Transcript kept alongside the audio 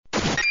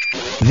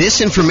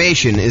This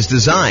information is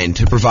designed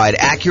to provide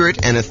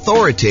accurate and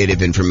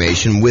authoritative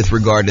information with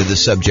regard to the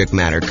subject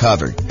matter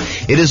covered.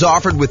 It is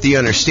offered with the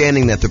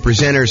understanding that the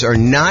presenters are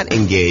not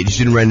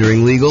engaged in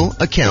rendering legal,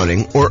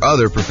 accounting, or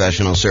other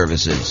professional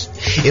services.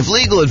 If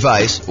legal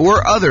advice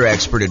or other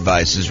expert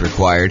advice is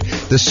required,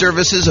 the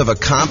services of a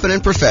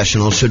competent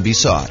professional should be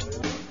sought.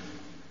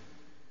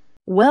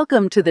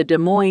 Welcome to the Des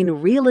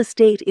Moines Real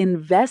Estate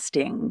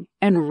Investing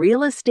and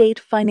Real Estate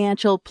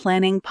Financial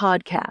Planning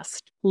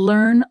Podcast.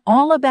 Learn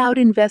all about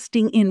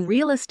investing in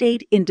real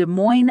estate in Des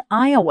Moines,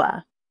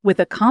 Iowa, with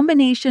a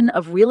combination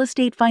of real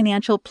estate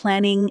financial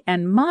planning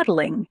and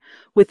modeling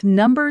with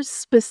numbers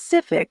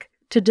specific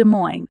to Des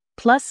Moines,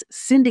 plus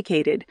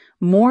syndicated,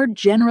 more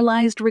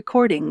generalized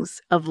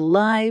recordings of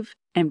live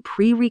and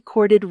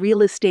pre-recorded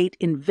real estate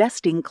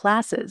investing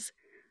classes,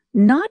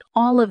 not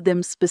all of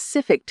them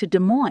specific to Des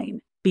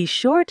Moines. Be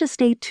sure to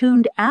stay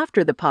tuned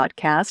after the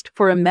podcast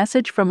for a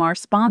message from our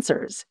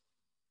sponsors.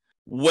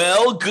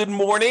 Well, good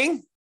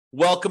morning.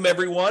 Welcome,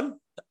 everyone.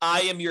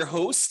 I am your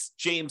host,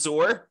 James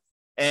Orr,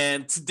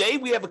 and today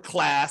we have a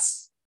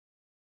class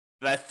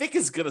that I think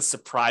is going to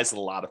surprise a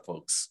lot of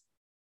folks.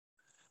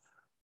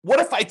 What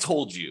if I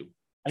told you,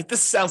 this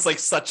sounds like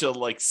such a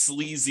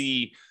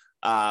sleazy,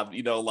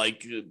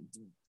 infomercial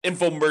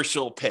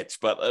pitch,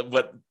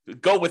 but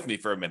go with me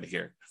for a minute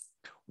here.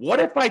 What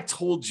if I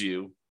told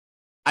you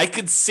I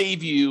could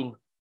save you,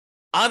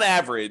 on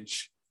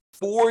average,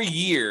 4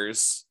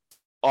 years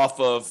off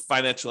of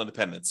financial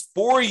independence,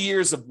 4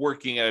 years of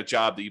working at a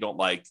job that you don't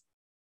like,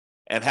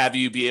 and have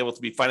you be able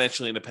to be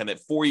financially independent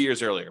 4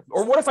 years earlier?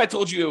 Or what if I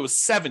told you it was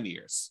 7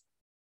 years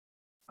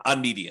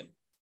on median?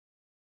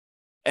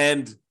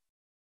 And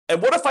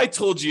what if I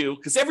told you,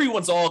 because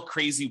everyone's all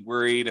crazy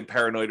worried and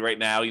paranoid right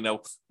now,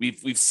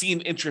 we've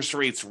seen interest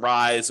rates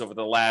rise over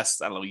the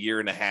last, year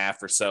and a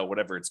half or so,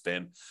 whatever it's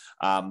been.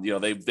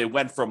 They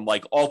went from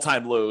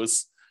all-time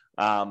lows,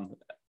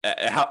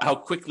 how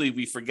quickly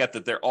we forget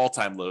that they're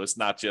all-time lows,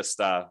 not just,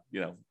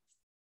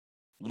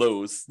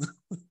 lows,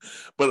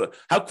 but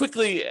how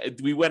quickly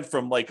we went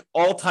from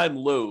all-time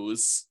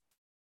lows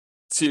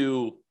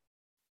to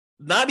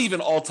not even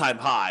all-time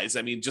highs.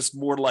 Just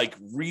more like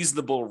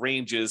reasonable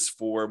ranges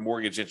for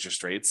mortgage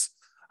interest rates,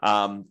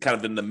 kind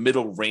of in the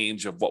middle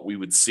range of what we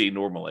would see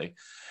normally.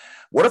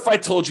 What if I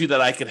told you that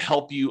I could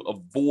help you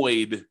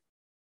avoid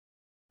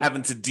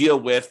having to deal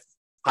with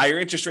higher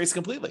interest rates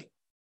completely?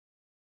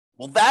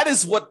 Well, that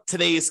is what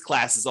today's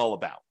class is all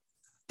about.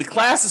 The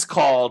class is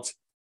called,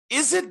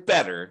 Is It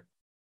Better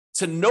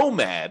to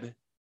Nomad,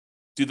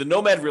 do the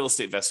Nomad real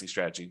estate investing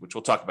strategy, which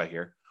we'll talk about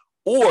here,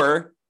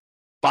 or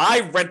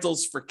buy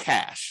rentals for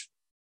cash?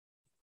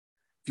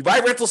 If you buy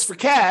rentals for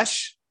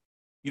cash,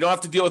 you don't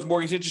have to deal with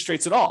mortgage interest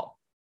rates at all.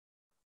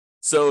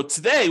 So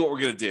today, what we're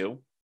going to do,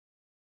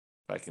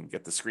 if I can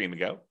get the screen to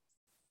go,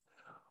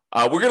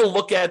 we're going to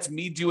look at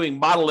me doing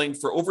modeling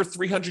for over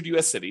 300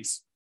 U.S.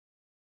 cities.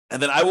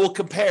 And then I will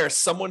compare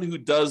someone who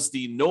does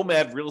the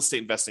Nomad real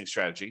estate investing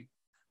strategy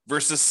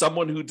versus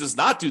someone who does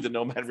not do the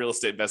Nomad real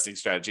estate investing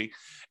strategy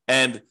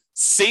and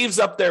saves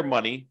up their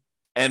money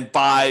and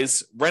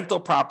buys rental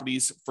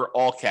properties for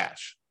all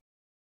cash.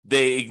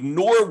 They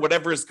ignore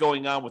whatever is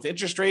going on with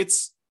interest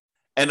rates.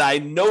 And I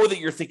know that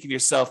you're thinking to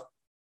yourself,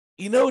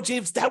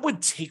 James, that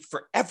would take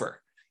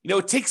forever.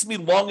 It takes me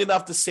long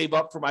enough to save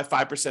up for my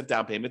 5%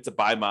 down payment to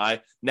buy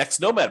my next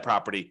Nomad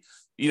property.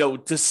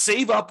 To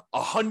save up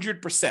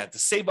 100%, to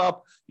save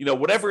up,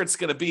 whatever it's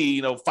going to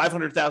be,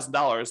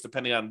 $500,000,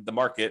 depending on the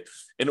market,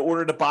 in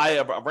order to buy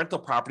a rental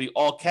property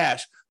all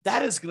cash,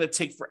 that is going to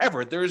take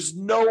forever. There's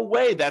no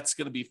way that's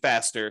going to be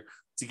faster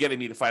to getting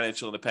me to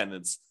financial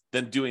independence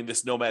than doing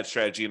this Nomad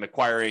strategy and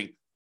acquiring,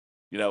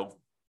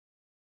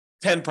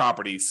 10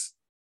 properties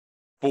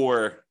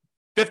for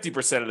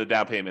 50% of the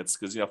down payments,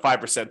 because,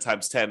 5%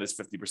 times 10 is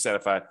 50%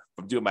 if I'm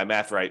doing my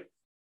math right.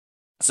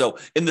 So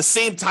in the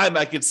same time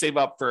I could save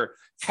up for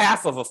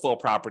half of a full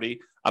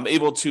property, I'm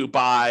able to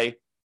buy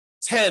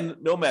 10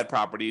 Nomad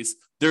properties.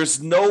 There's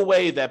no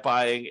way that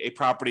buying a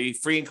property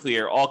free and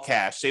clear, all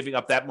cash, saving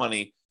up that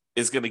money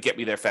is going to get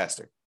me there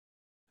faster.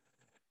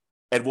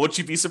 And won't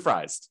you be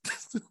surprised?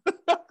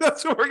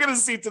 That's what we're going to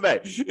see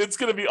today. It's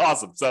going to be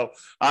awesome. So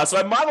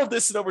I modeled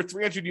this in over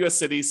 300 U.S.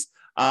 cities.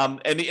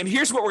 And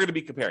here's what we're going to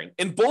be comparing.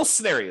 In both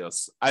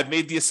scenarios, I've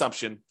made the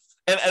assumption,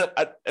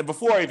 and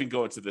before I even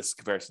go into this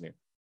comparison here,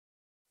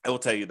 I will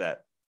tell you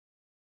that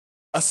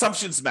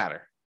assumptions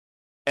matter.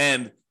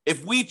 And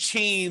if we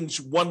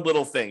change one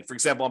little thing, for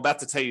example, I'm about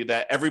to tell you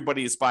that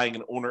everybody is buying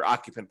an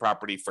owner-occupant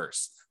property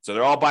first. So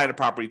they're all buying a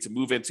property to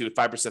move into at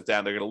 5%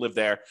 down. They're going to live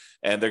there,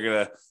 and they're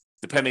going to,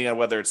 depending on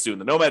whether it's doing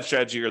the Nomad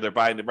strategy or they're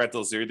buying the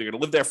rentals, they're either going to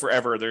live there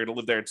forever or they're going to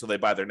live there until they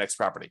buy their next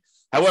property.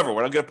 However,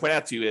 what I'm going to point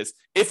out to you is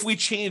if we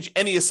change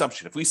any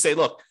assumption, if we say,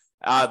 look,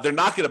 they're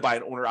not going to buy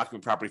an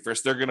owner-occupant property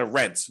first. They're going to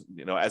rent,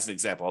 as an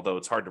example, although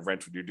it's hard to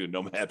rent when you're doing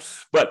Nomad,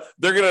 but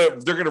they're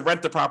going to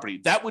rent the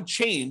property. That would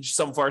change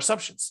some of our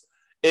assumptions.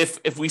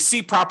 If we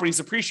see properties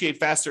appreciate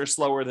faster or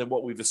slower than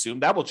what we've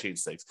assumed, that will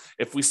change things.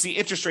 If we see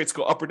interest rates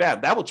go up or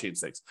down, that will change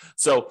things.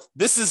 So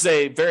this is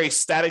a very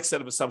static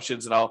set of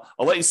assumptions, and I'll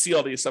let you see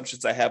all the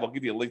assumptions I have. I'll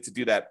give you a link to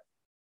do that.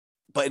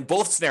 But in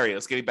both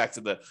scenarios, getting back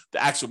to the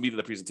actual meat of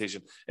the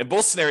presentation, in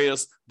both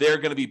scenarios, they're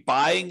going to be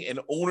buying an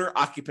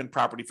owner-occupant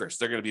property first.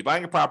 They're going to be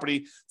buying a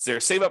property, so they're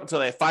save up until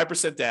they have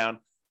 5% down.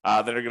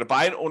 Then they're going to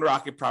buy an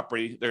owner-occupant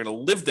property. They're going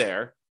to live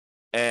there,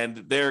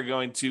 and they're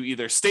going to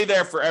either stay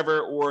there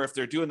forever, or if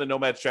they're doing the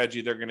Nomad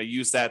strategy, they're going to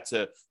use that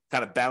to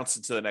kind of bounce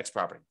into the next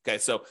property. Okay,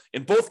 so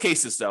in both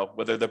cases, though,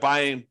 whether they're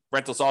buying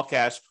rentals all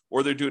cash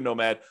or they're doing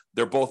Nomad,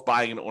 they're both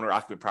buying an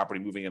owner-occupant property,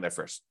 moving in there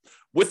first.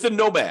 With the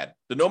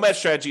Nomad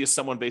strategy is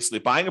someone basically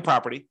buying a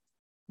property,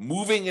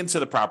 moving into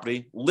the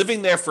property,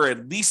 living there for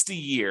at least a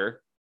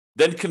year,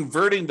 then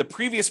converting the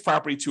previous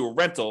property to a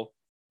rental,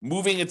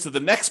 moving into the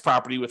next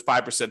property with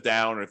 5%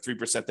 down or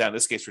 3% down. In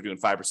this case, we're doing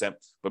 5%,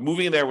 but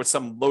moving in there with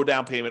some low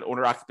down payment,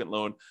 owner-occupant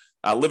loan,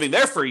 living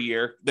there for a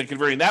year, then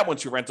converting that one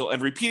to rental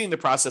and repeating the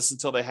process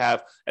until they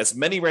have as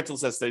many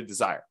rentals as they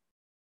desire.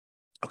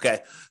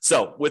 Okay,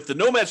 so with the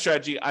Nomad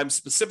strategy, I'm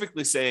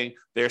specifically saying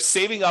they're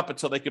saving up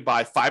until they could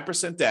buy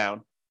 5%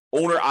 down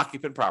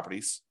owner-occupant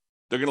properties.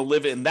 They're going to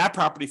live in that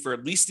property for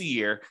at least a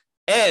year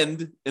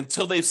and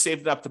until they've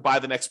saved up to buy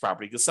the next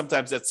property, because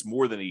sometimes that's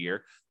more than a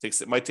year.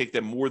 It might take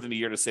them more than a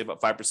year to save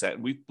up 5%.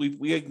 And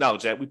we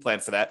acknowledge that. We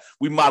plan for that.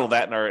 We model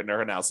that in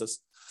our analysis.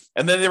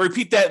 And then they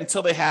repeat that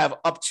until they have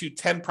up to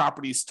 10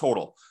 properties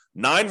total,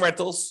 9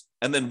 rentals,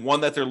 and then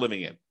 1 that they're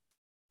living in.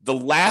 The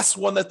last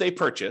one that they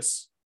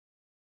purchase,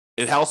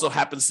 it also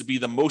happens to be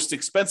the most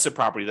expensive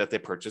property that they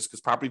purchase because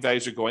property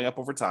values are going up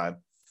over time,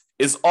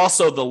 is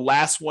also the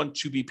last one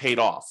to be paid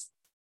off.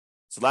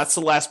 So that's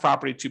the last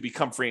property to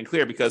become free and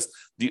clear, because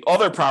the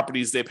other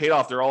properties they paid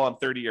off, they're all on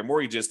 30-year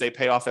mortgages. They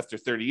pay off after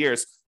 30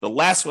 years. The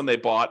last one they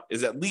bought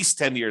is at least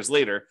 10 years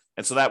later.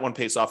 And so that one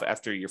pays off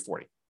after year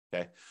 40.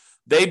 Okay.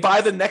 They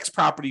buy the next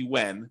property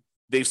when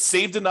they've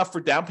saved enough for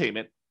down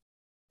payment,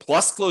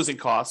 plus closing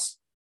costs,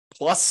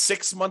 plus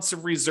 6 months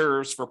of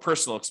reserves for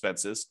personal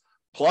expenses,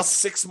 plus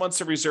 6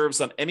 months of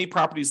reserves on any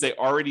properties they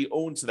already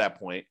own to that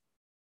point,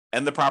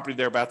 and the property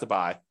they're about to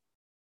buy.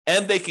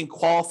 And they can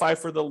qualify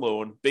for the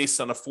loan based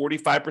on a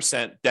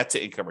 45% debt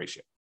to income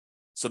ratio.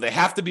 So they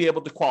have to be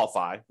able to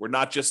qualify. We're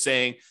not just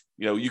saying,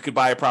 you could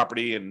buy a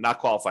property and not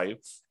qualify you.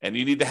 And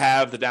you need to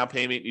have the down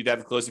payment, you need to have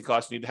the closing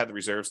costs, you need to have the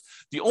reserves.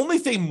 The only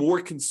thing more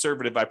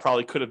conservative I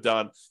probably could have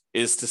done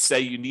is to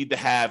say you need to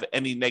have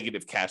any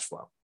negative cash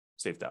flow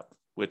saved up,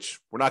 which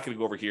we're not going to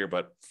go over here,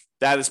 but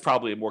that is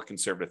probably a more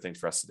conservative thing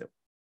for us to do.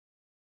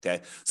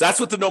 Okay. So that's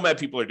what the Nomad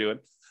people are doing.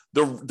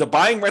 The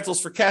buying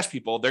rentals for cash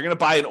people, they're going to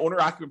buy an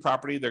owner-occupant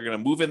property. They're going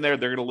to move in there.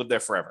 They're going to live there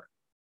forever.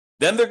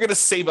 Then they're going to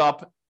save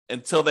up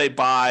until they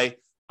buy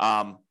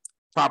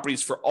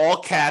properties for all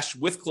cash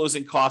with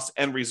closing costs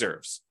and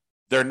reserves.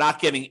 They're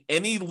not getting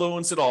any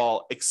loans at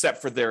all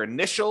except for their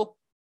initial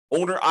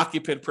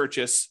owner-occupant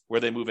purchase where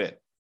they move in.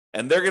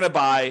 And they're going to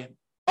buy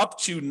up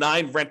to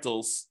 9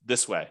 rentals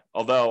this way.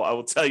 Although I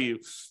will tell you,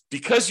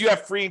 because you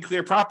have free and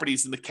clear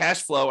properties and the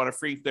cash flow on a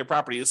free and clear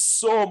property is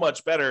so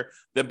much better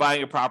than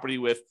buying a property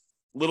with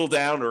little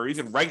down or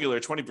even regular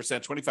 20%,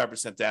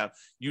 25% down,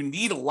 you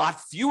need a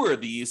lot fewer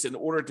of these in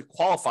order to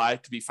qualify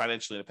to be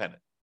financially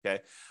independent. Okay.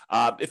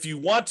 If you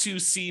want to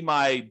see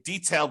my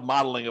detailed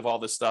modeling of all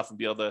this stuff and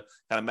be able to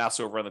kind of mouse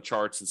over on the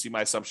charts and see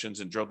my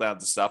assumptions and drill down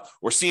to stuff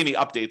or see any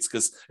updates,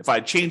 because if I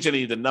change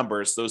any of the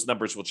numbers, those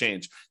numbers will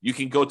change. You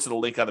can go to the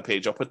link on the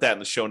page. I'll put that in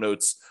the show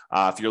notes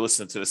if you're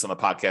listening to this on the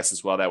podcast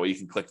as well. That way you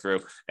can click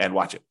through and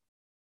watch it.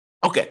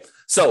 Okay.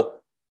 So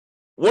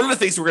one of the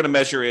things we're going to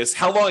measure is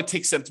how long it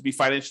takes them to be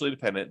financially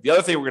independent. The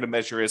other thing we're going to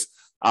measure is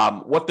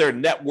what their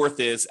net worth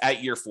is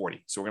at year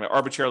 40. So we're going to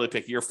arbitrarily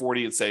pick year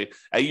 40 and say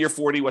at year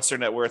 40, what's their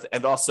net worth?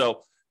 And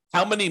also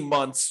how many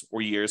months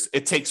or years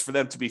it takes for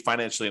them to be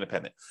financially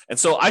independent. And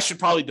so I should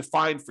probably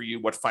define for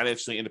you what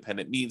financially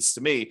independent means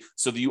to me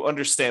so that you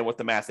understand what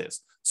the math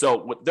is.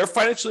 So they're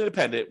financially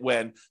independent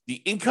when the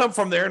income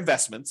from their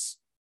investments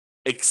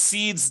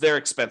exceeds their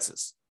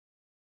expenses.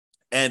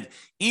 And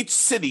each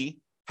city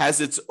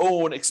has its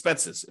own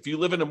expenses. If you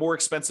live in a more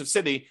expensive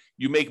city,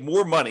 you make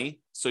more money,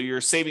 so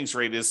your savings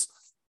rate is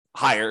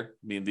higher.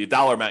 I mean, the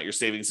dollar amount you're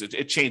saving,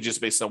 it changes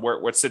based on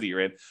what city you're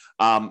in.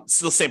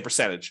 Still the same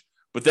percentage.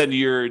 But then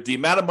the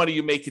amount of money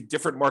you make in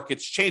different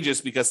markets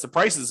changes because the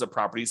prices of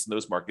properties in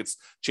those markets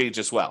change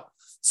as well.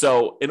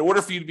 So in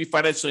order for you to be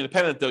financially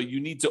independent, though, you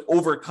need to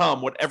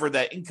overcome whatever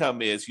that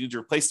income is. You need to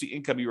replace the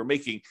income you were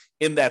making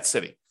in that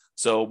city.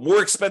 So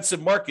more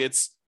expensive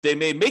markets, they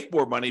may make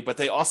more money, but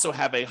they also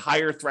have a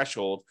higher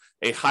threshold,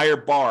 a higher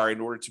bar in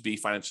order to be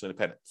financially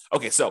independent.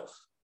 Okay, so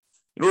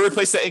in order to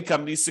replace that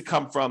income, it needs to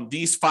come from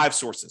these 5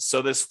 sources.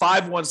 So there's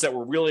 5 ones that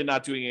we're really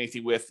not doing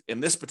anything with in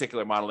this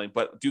particular modeling,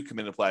 but do come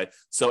into play.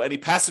 So any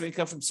passive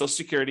income from Social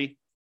Security,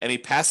 any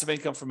passive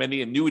income from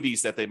any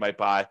annuities that they might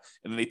buy,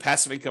 and any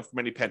passive income from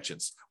any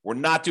pensions. We're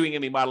not doing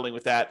any modeling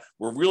with that.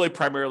 We're really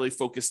primarily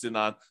focused in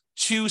on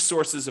 2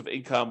 sources of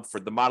income for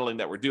the modeling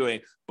that we're doing,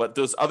 but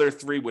those other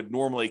 3 would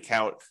normally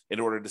count in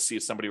order to see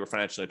if somebody were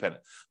financially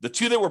independent. The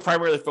 2 that we're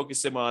primarily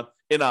focusing on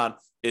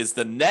is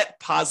the net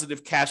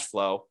positive cash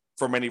flow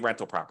from any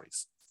rental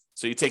properties.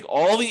 So you take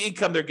all the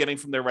income they're getting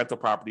from their rental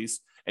properties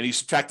and you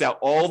subtract out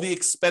all the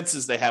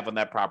expenses they have on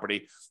that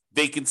property,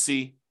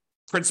 vacancy,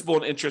 principal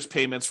and interest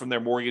payments from their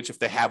mortgage if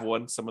they have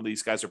one. Some of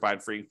these guys are buying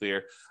free and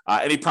clear.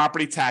 Any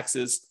property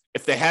taxes.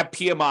 If they have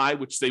PMI,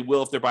 which they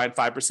will if they're buying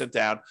 5%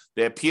 down,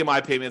 they have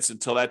PMI payments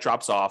until that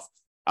drops off.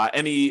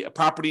 Any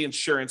property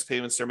insurance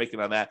payments they're making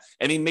on that,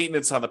 any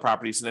maintenance on the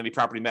properties, and any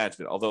property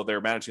management, although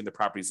they're managing the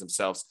properties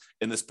themselves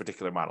in this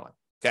particular modeling.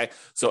 Okay,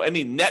 so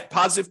any net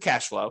positive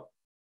cash flow,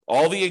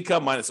 all the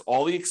income minus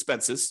all the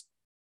expenses.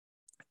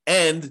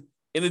 And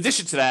in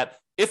addition to that,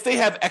 if they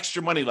have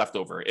extra money left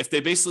over, if they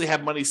basically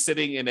have money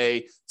sitting in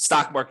a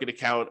stock market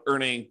account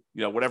earning,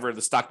 whatever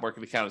the stock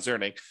market account is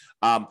earning,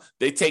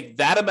 they take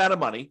that amount of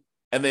money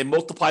and they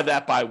multiply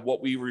that by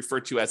what we refer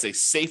to as a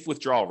safe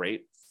withdrawal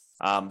rate.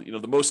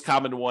 The most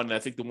common one, and I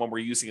think the one we're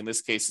using in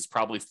this case is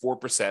probably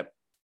 4%.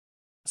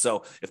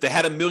 So if they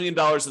had $1 million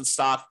in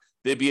stock,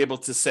 they'd be able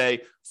to say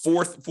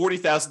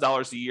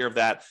 $40,000 a year of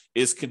that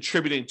is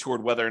contributing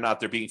toward whether or not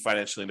they're being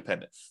financially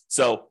independent.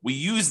 So we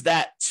use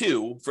that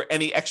too for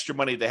any extra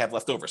money they have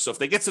left over. So if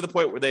they get to the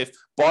point where they've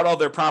bought all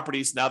their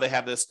properties, now they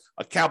have this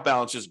account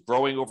balance just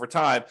growing over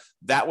time,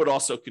 that would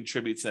also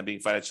contribute to them being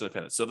financially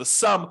independent. So the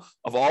sum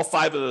of all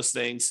 5 of those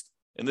things,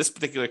 in this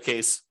particular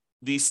case,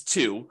 these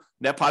 2,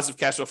 net positive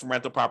cash flow from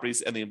rental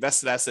properties and the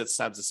invested assets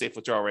times the safe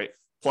withdrawal rate,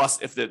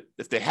 plus if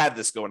they had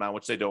this going on,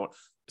 which they don't,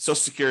 Social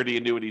Security,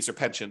 annuities, or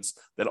pensions,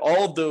 that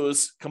all of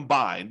those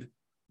combined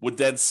would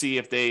then see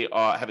if they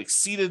have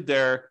exceeded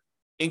their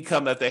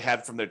income that they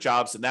had from their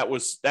jobs. And that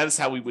is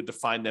how we would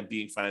define them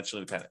being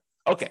financially independent.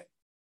 Okay.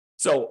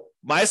 So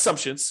my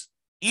assumptions,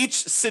 each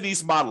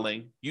city's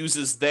modeling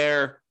uses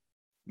their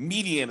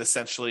median,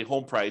 essentially,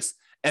 home price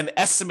and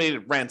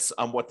estimated rents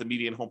on what the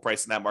median home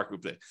price in that market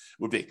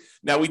would be.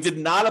 Now, we did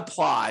not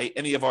apply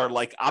any of our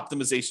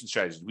optimization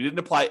strategies. We didn't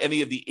apply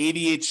any of the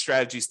 88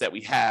 strategies that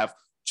we have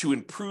to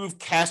improve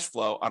cash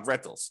flow on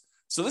rentals.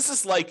 So this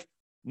is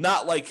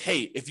not like,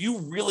 hey, if you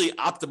really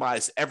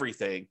optimize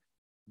everything,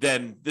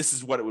 then this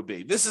is what it would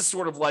be. This is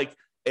sort of like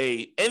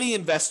any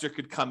investor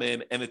could come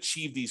in and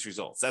achieve these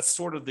results. That's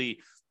sort of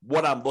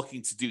what I'm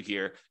looking to do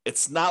here.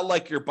 It's not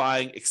like you're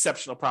buying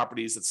exceptional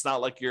properties. It's not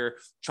like you're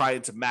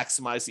trying to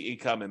maximize the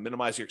income and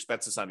minimize your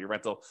expenses on your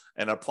rental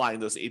and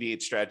applying those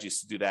 88 strategies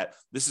to do that.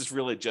 This is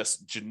really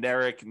just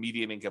generic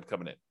median income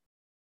coming in.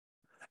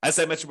 As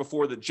I mentioned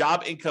before, the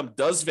job income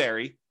does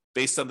vary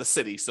based on the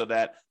city so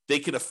that they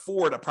can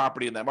afford a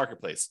property in that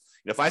marketplace.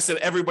 If I said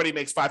everybody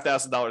makes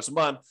 $5,000 a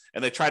month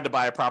and they tried to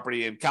buy a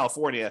property in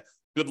California,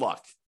 good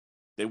luck.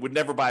 They would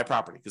never buy a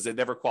property because they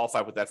never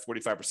qualify with that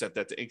 45%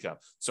 debt to income.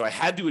 So I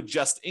had to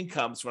adjust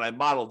incomes when I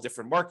modeled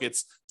different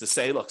markets to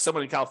say, look,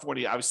 someone in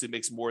California obviously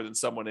makes more than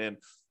someone in,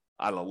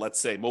 let's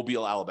say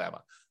Mobile,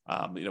 Alabama,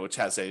 which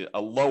has a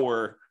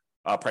lower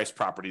price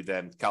property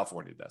than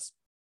California does.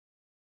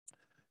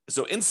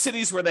 So in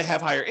cities where they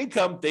have higher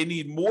income, they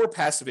need more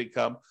passive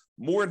income,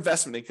 more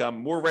investment income,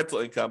 more rental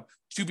income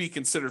to be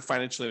considered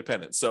financially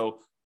independent. So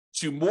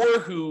to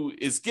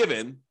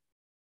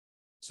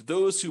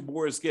those who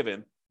more is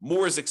given,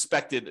 more is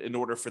expected in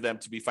order for them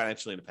to be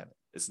financially independent.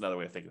 It's another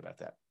way of thinking about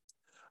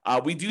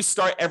that. We do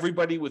start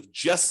everybody with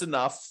just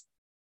enough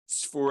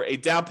for a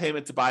down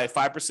payment to buy a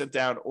 5%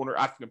 down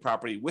owner-occupant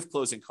property with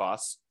closing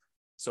costs.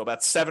 So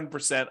about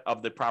 7%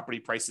 of the property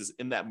prices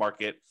in that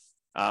market.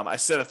 I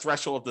set a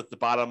threshold at the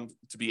bottom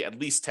to be at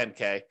least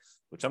 10K,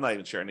 which I'm not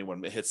even sure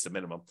anyone hits the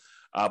minimum.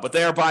 But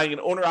they are buying an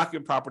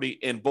owner-occupant property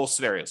in both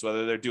scenarios,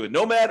 whether they're doing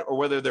Nomad or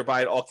whether they're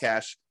buying all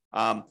cash.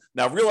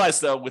 Now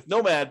realize though, with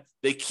Nomad,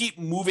 they keep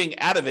moving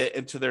out of it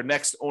into their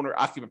next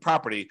owner-occupant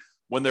property.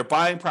 When they're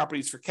buying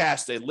properties for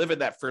cash, they live in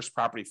that first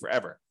property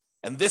forever.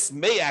 And this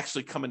may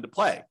actually come into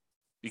play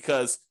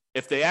because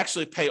if they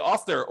actually pay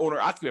off their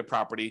owner-occupant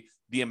property,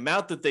 the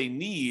amount that they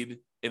need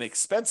in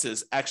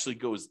expenses actually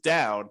goes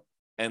down.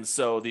 And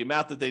so the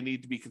amount that they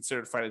need to be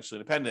considered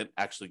financially independent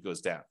actually goes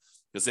down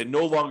because they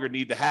no longer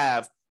need to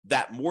have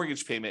that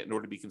mortgage payment in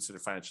order to be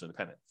considered financially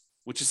independent,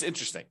 which is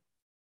interesting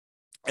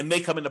and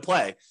may come into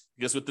play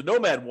because with the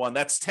Nomad one,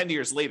 that's 10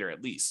 years later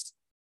at least,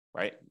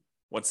 right?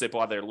 Once they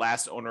bought their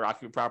last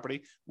owner-occupant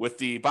property. With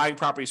the buying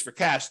properties for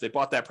cash, they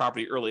bought that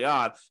property early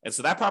on, and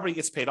so that property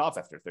gets paid off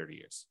after 30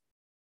 years.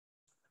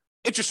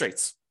 Interest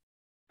rates.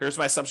 Here's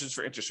my assumptions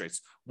for interest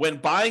rates. When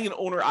buying an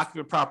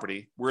owner-occupant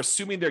property, we're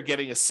assuming they're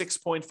getting a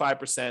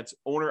 6.5%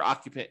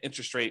 owner-occupant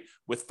interest rate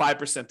with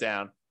 5%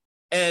 down.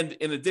 And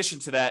in addition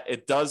to that,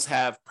 it does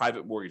have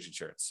private mortgage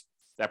insurance.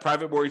 That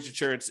private mortgage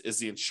insurance is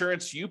the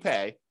insurance you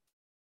pay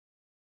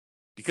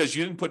because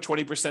you didn't put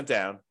 20%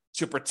 down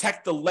to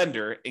protect the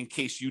lender in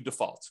case you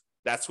default.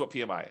 That's what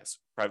PMI is,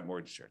 private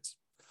mortgage insurance.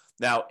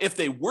 Now, if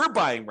they were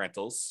buying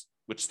rentals,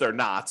 which they're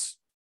not,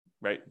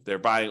 right? They're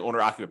buying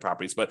owner-occupant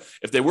properties, but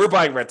if they were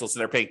buying rentals,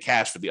 then they're paying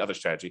cash for the other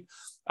strategy.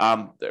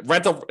 The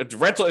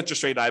rental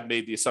interest rate, I've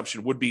made the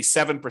assumption, would be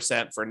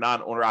 7% for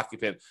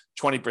non-owner-occupant,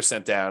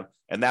 20% down,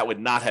 and that would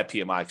not have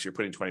PMI because you're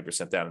putting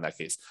 20% down in that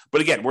case.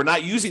 But again, we're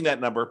not using that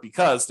number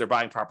because they're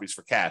buying properties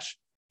for cash.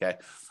 Okay.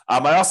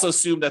 I also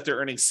assume that they're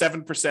earning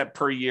 7%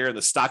 per year in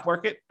the stock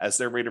market as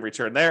their rate of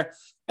return there.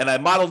 And I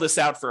modeled this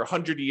out for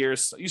 100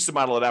 years. I used to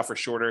model it out for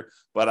shorter,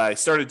 but I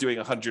started doing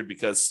 100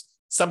 because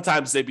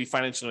sometimes they'd be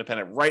financially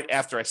independent right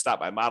after I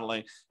stopped my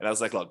modeling. And I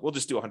was like, look, we'll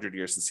just do 100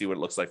 years and see what it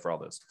looks like for all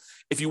those.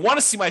 If you want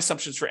to see my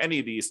assumptions for any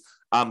of these,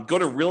 go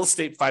to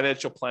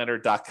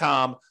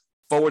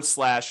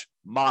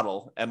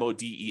realestatefinancialplanner.com/model,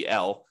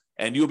 MODEL,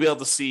 and you'll be able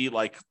to see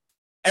like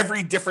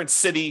every different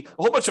city,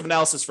 a whole bunch of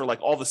analysis for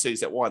like all the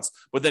cities at once,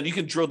 but then you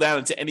can drill down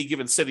into any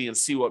given city and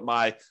see what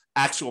my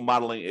actual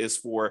modeling is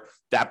for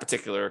that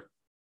particular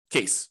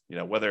case,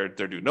 whether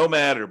they're doing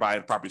Nomad or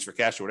buying properties for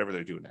cash or whatever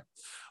they're doing there.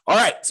 All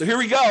right, so here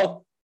we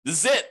go.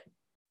 This is it.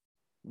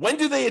 When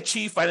do they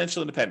achieve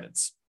financial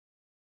independence?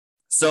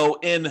 So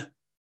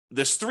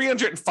there's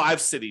 305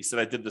 cities that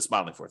I did this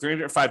modeling for,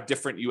 305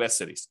 different US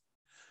cities.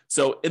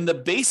 So in the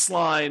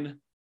baseline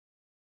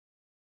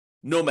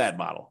Nomad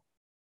model,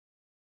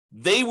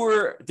 they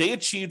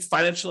achieved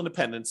financial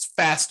independence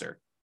faster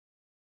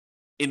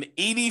in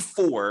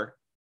 84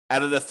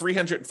 out of the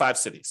 305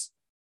 cities.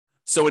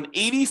 So in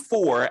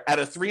 84 out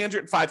of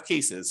 305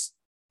 cases,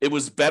 it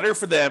was better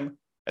for them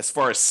as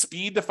far as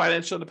speed to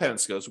financial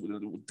independence goes,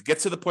 to get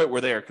to the point where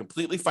they are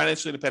completely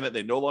financially independent.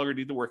 They no longer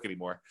need to work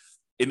anymore.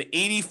 In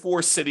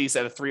 84 cities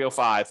out of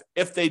 305,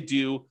 if they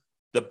do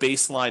the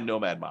baseline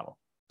Nomad model,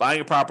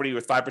 buying a property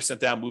with 5%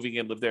 down, moving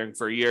in, live there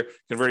for a year,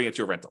 converting it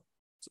to a rental.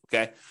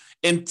 Okay.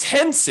 In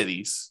 10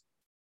 cities,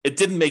 it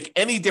didn't make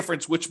any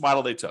difference which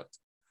model they took.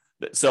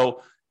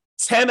 So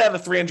 10 out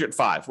of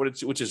 305,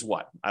 which is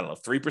what? I don't know,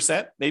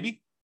 3%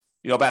 maybe?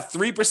 About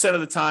 3% of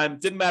the time,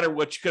 didn't matter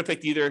what, you could have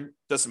picked either,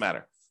 doesn't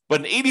matter.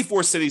 But in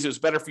 84 cities, it was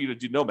better for you to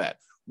do Nomad,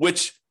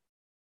 which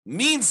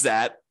means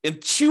that in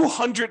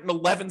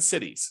 211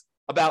 cities,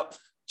 about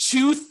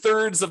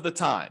 2/3 of the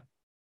time,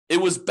 it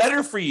was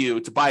better for you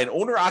to buy an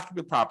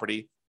owner-occupant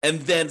property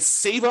and then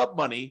save up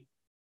money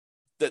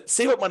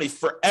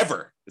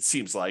forever, it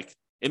seems like,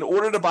 in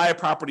order to buy a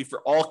property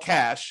for all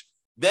cash,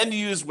 then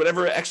use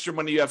whatever extra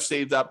money you have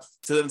saved up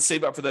to then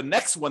save up for the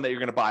next one that you're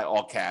going to buy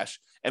all cash,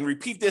 and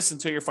repeat this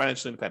until you're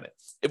financially independent.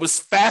 It was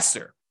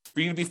faster for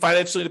you to be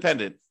financially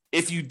independent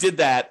if you did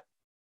that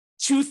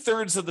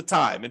 2/3 of the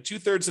time in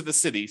 2/3 of the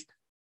cities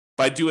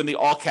by doing the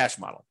all cash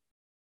model.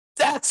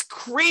 That's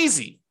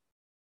crazy,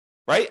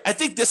 right? I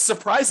think this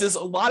surprises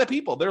a lot of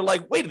people. They're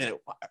like, wait a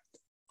minute,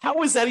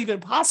 how is that even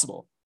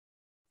possible?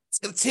 It's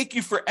going to take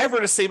you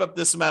forever to save up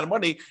this amount of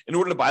money in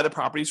order to buy the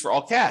properties for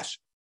all cash.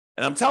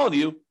 And I'm telling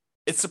you,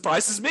 it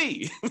surprises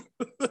me.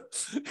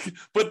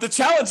 But the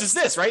challenge is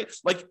this, right?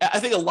 Like, I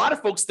think a lot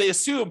of folks, they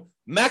assume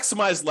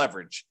maximize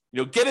leverage,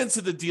 get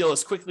into the deal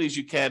as quickly as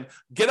you can,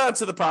 get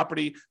onto the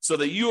property so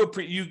that you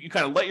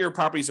kind of let your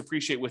properties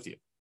appreciate with you.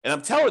 And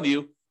I'm telling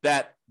you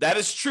that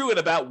is true in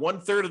about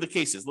 1/3 of the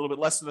cases, a little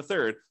bit less than a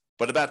third,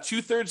 but about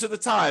 2/3 of the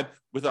time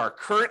with our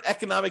current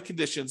economic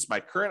conditions, my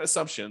current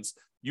assumptions,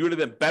 you would have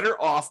been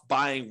better off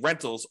buying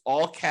rentals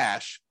all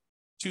cash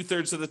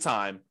 2/3 of the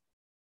time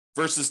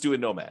versus doing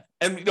Nomad.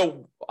 And,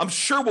 I'm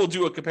sure we'll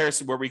do a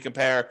comparison where we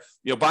compare,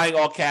 buying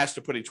all cash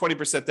to putting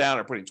 20% down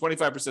or putting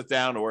 25%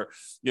 down, or,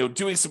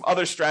 doing some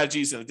other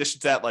strategies in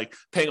addition to that, like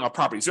paying off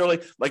properties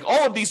early. Like,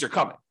 all of these are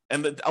coming.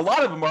 And a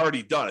lot of them are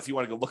already done if you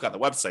want to go look on the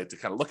website to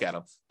kind of look at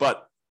them.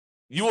 But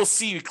you will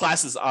see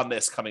classes on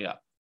this coming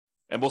up.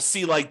 And we'll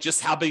see like just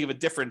how big of a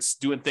difference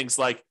doing things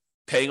like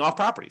paying off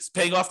properties,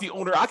 paying off the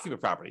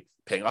owner-occupant property,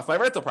 paying off my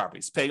rental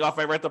properties, paying off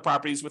my rental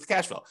properties with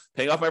cash flow,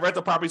 paying off my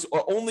rental properties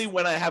or only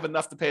when I have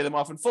enough to pay them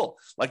off in full.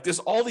 Like, there's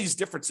all these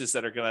differences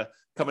that are going to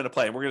come into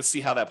play, and we're going to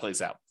see how that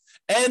plays out.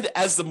 And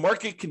as the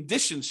market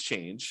conditions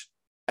change,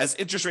 as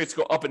interest rates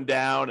go up and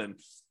down, and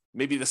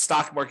maybe the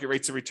stock market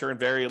rates of return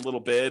vary a little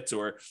bit,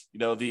 or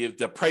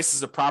the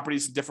prices of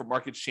properties in different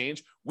markets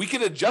change, we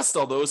can adjust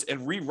all those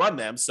and rerun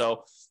them.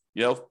 So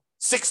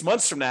 6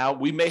 months from now,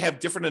 we may have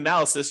different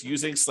analysis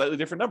using slightly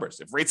different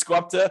numbers. If rates go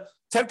up to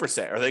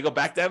 10% or they go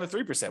back down to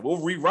 3%, we'll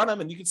rerun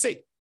them and you can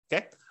see.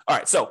 Okay. All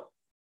right. So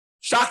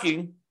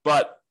shocking,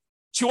 but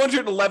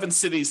 211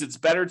 cities, it's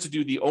better to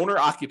do the owner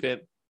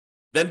occupant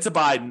than to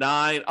buy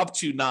up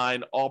to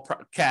nine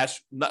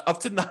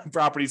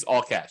properties,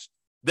 all cash,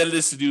 than it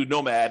is to do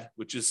Nomad,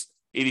 which is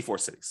 84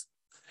 cities.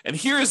 And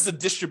here is the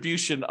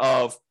distribution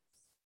of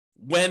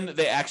when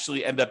they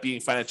actually end up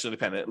being financially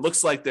independent. It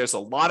looks like there's a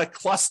lot of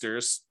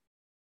clusters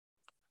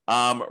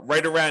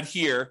right around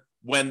here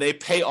when they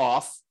pay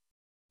off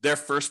their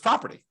first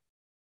property.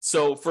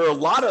 So for a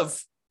lot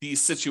of these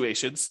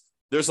situations,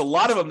 there's a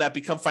lot of them that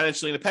become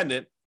financially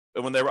independent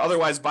when they were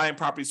otherwise buying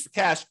properties for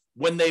cash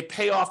when they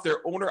pay off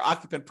their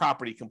owner-occupant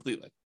property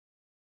completely,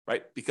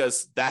 right?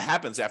 Because that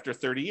happens after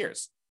 30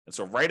 years. And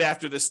so right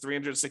after this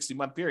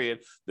 360-month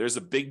period, there's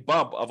a big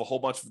bump of a whole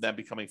bunch of them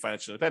becoming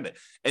financially independent.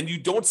 And you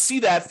don't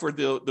see that for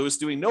those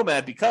doing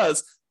Nomad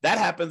because that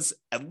happens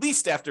at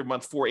least after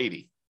month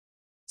 480,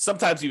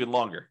 sometimes even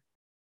longer.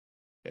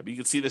 Okay, but you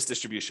can see this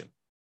distribution.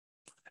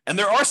 And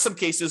there are some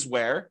cases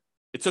where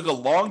it took a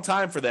long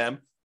time for them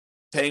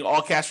paying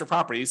all cash for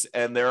properties,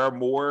 and there are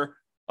more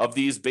of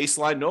these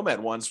baseline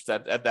Nomad ones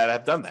that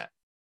have done that.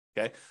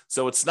 Okay,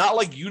 so it's not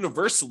like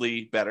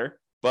universally better,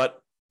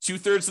 but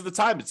 2/3 of the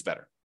time it's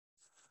better.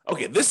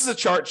 Okay, this is a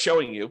chart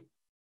showing you.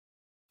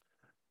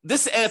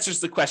 This answers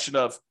the question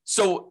of,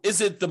 so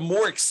is it the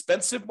more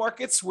expensive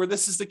markets where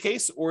this is the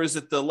case, or is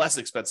it the less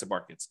expensive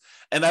markets?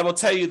 And I will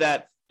tell you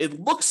that it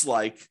looks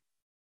like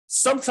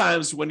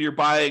sometimes when you're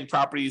buying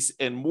properties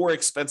in more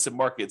expensive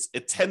markets,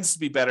 it tends to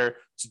be better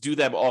to do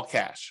them all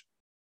cash,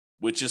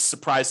 which is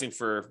surprising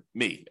for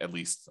me, at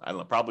least. I don't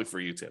know, probably for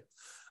you too.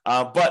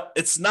 But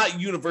it's not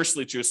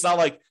universally true. It's not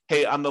like,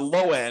 hey, on the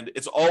low end,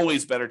 it's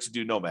always better to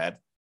do Nomad.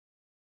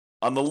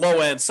 On the low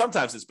end,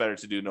 sometimes it's better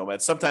to do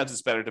Nomad. Sometimes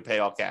it's better to pay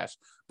all cash.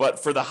 But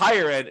for the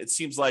higher end, it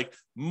seems like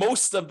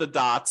most of the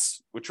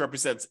dots, which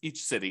represents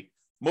each city,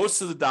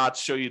 most of the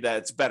dots show you that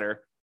it's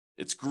better.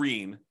 It's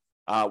green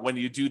when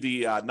you do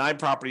the 9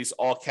 properties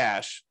all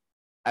cash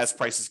as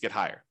prices get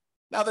higher.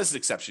 Now, this is an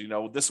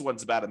exception. This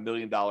one's about $1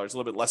 million, a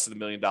little bit less than $1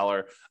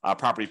 million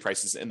property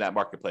prices in that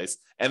marketplace.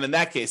 And in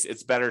that case,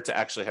 it's better to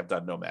actually have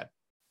done Nomad.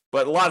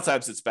 But a lot of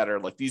times it's better,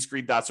 like these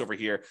green dots over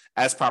here,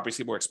 as properties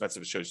get more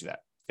expensive, it shows you that.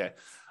 Okay.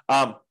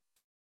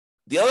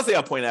 The other thing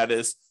I'll point out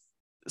is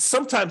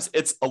sometimes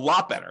it's a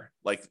lot better.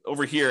 Like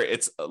over here,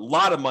 it's a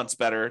lot of months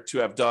better to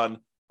have done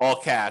all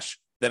cash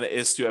than it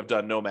is to have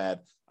done Nomad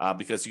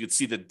because you can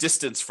see the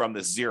distance from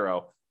this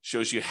 0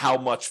 shows you how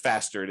much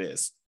faster it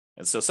is.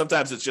 And so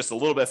sometimes it's just a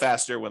little bit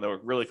faster when they're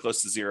really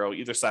close to 0,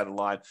 either side of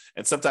the line.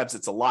 And sometimes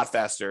it's a lot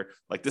faster.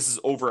 Like this is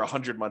over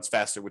 100 months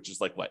faster, which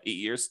is like what, 8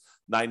 years,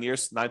 9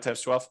 years, 9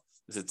 times 12,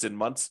 it's in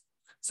months.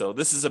 So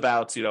this is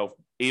about,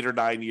 8 or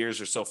 9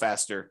 years or so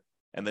faster.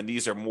 And then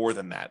these are more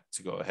than that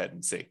to go ahead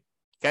and see.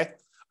 Okay.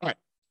 All right.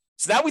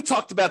 So now we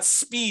talked about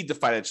speed to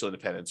financial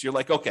independence. You're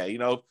like, okay,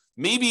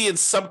 maybe in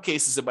some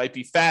cases it might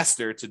be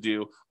faster to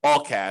do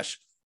all cash,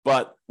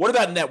 but what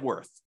about net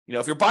worth?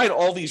 If you're buying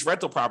all these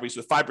rental properties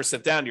with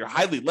 5% down, you're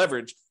highly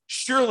leveraged.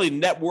 Surely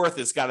net worth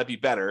has got to be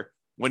better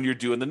when you're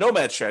doing the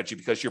Nomad strategy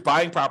because you're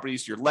buying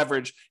properties, your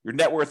leverage, your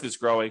net worth is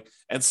growing.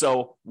 And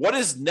so what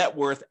is net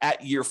worth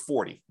at year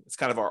 40? It's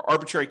kind of our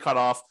arbitrary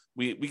cutoff.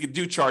 We could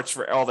do charts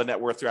for all the net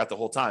worth throughout the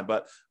whole time,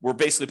 but we're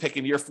basically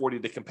picking year 40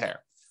 to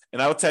compare.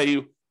 And I will tell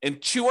you, in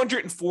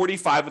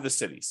 245 of the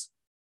cities,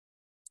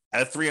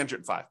 out of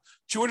 305,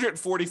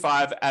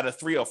 245 out of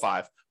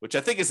 305, which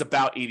I think is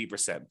about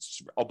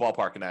 80%. I'll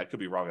ballpark in that. I could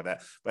be wrong on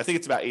that, but I think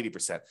it's about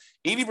 80%.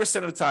 80%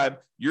 of the time,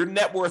 your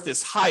net worth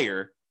is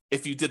higher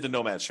if you did the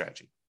Nomad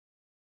strategy.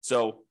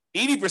 So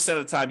 80%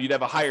 of the time, you'd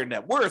have a higher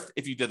net worth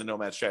if you did the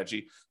Nomad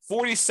strategy.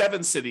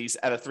 47 cities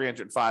out of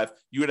 305,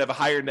 you would have a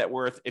higher net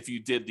worth if you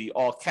did the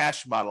all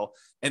cash model.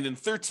 And in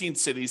 13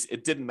 cities,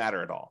 it didn't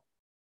matter at all.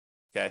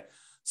 Okay.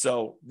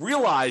 So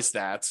realize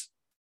that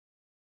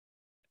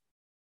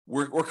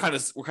we're kind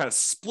of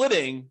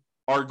splitting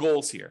our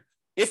goals here.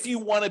 If you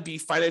want to be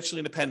financially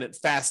independent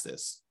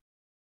fastest,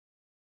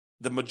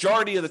 the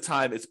majority of the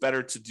time, it's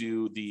better to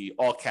do the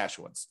all cash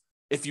ones.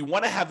 If you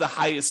want to have the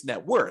highest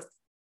net worth,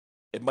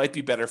 it might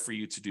be better for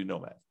you to do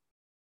Nomad.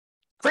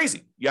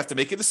 Crazy. You have to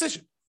make a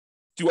decision.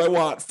 Do I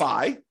want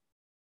FI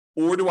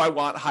or do I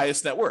want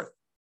highest net worth?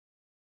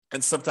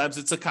 And sometimes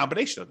it's a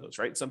combination of those,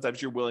 right?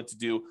 Sometimes you're willing to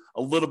do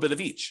a little bit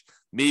of each.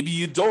 Maybe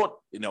you don't,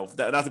 not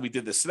that we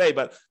did this today,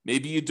 but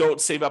maybe you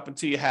don't save up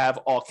until you have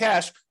all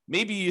cash.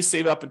 Maybe you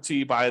save up until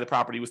you buy the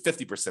property with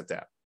 50%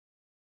 down.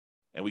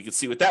 And we can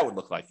see what that would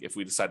look like if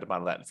we decide to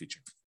model that in the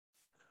future.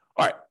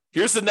 All right,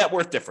 here's the net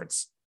worth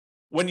difference.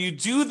 When you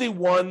do the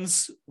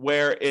ones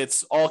where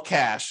it's all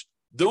cash,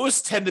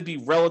 those tend to be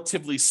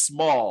relatively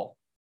small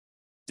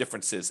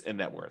differences in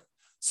net worth.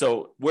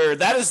 So where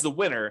that is the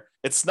winner,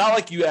 it's not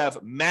like you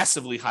have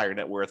massively higher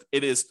net worth.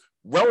 It is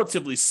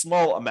relatively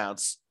small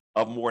amounts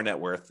of more net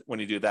worth when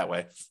you do it that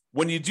way.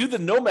 When you do the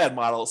Nomad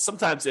model,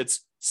 sometimes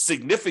it's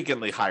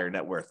significantly higher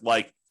net worth,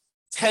 like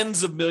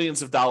tens of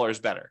millions of dollars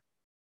better.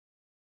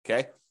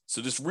 Okay.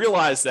 So just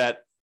realize that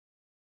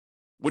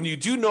when you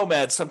do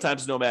Nomad,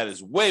 sometimes Nomad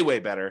is way, way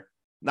better.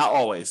 Not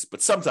always,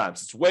 but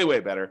sometimes it's way, way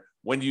better.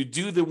 When you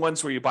do the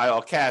ones where you buy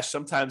all cash,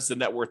 sometimes the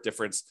net worth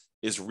difference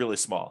is really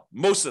small.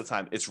 Most of the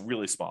time, it's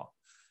really small.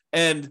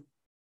 And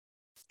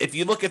if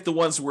you look at the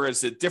ones where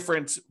it's a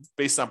difference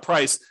based on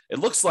price, it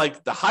looks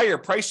like the higher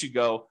price you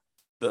go,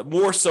 the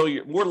more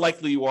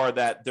likely you are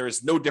that there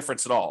is no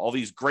difference at all. All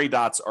these gray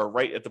dots are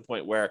right at the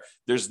point where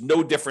there's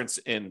no difference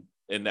in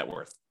net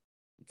worth.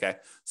 Okay,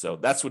 so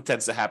that's what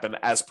tends to happen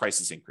as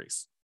prices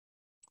increase.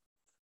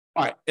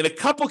 All right. In a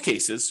couple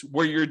cases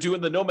where you're doing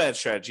the Nomad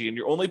strategy and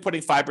you're only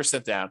putting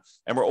 5% down,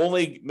 and we're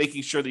only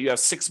making sure that you have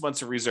 6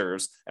 months of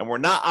reserves, and we're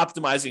not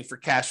optimizing for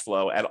cash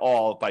flow at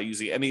all by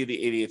using any of the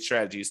 88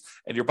 strategies,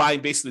 and you're buying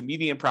basically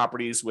median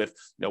properties with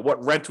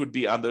what rent would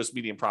be on those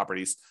median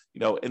properties,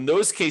 in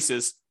those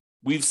cases,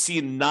 we've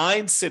seen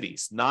 9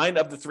 cities, 9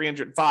 of the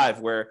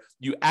 305, where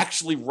you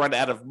actually run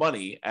out of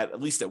money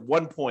at least at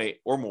one point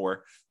or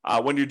more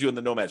when you're doing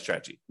the Nomad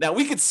strategy. Now,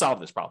 we could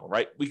solve this problem,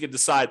 right? We could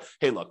decide,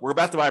 hey, look, we're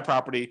about to buy a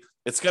property.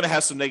 It's going to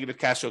have some negative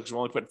cash flow because we're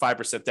only putting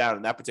 5% down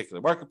in that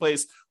particular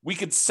marketplace. We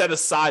could set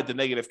aside the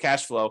negative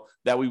cash flow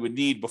that we would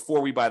need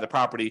before we buy the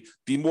property,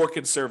 be more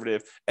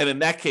conservative. And in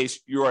that case,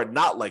 you are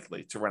not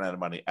likely to run out of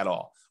money at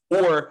all.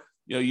 Or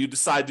you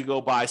decide to go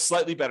buy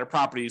slightly better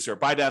properties or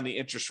buy down the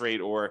interest rate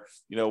or,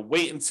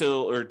 wait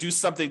until or do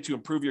something to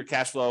improve your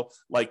cash flow,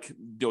 like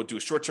do a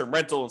short-term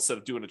rental instead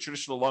of doing a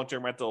traditional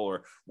long-term rental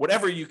or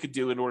whatever you could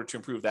do in order to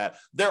improve that.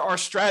 There are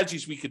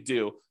strategies we could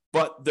do,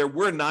 but there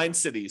were 9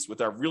 cities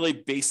with our really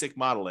basic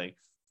modeling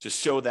to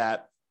show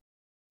that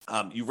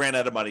you ran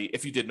out of money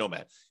if you did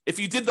Nomad. If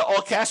you did the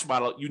all cash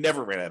model, you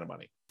never ran out of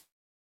money.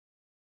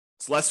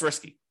 It's less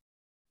risky.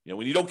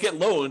 When you don't get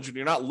loans and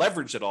you're not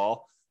leveraged at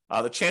all,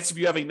 the chance of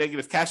you having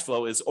negative cash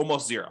flow is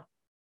almost zero.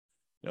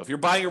 If you're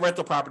buying a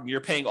rental property and you're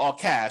paying all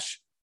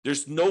cash,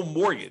 there's no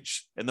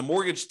mortgage. And the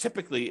mortgage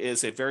typically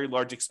is a very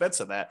large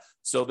expense on that.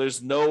 So there's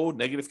no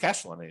negative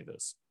cash flow on any of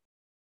those.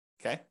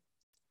 Okay.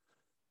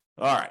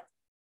 All right.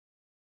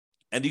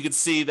 And you can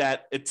see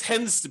that it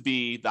tends to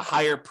be the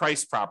higher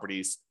price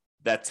properties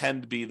that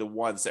tend to be the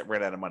ones that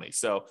ran out of money.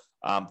 So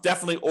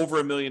definitely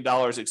over $1 million,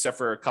 except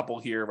for a couple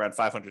here around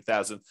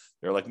 500,000.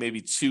 There are like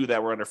maybe 2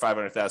 that were under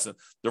 500,000.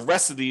 The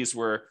rest of these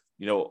were,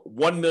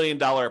 $1 million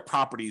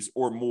properties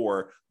or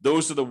more.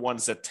 Those are the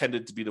ones that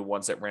tended to be the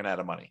ones that ran out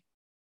of money.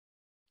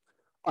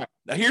 All right.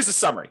 Now here's the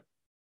summary.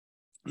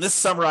 And this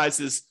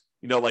summarizes,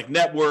 like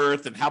net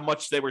worth and how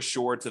much they were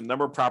short and the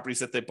number of properties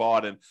that they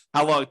bought and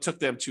how long it took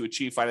them to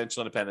achieve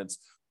financial independence,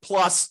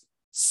 plus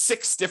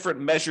 6 different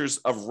measures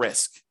of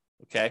risk.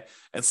 Okay.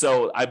 And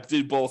so I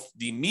did both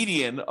the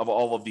median of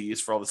all of these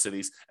for all the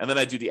cities, and then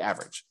I do the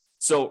average.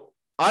 So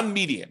on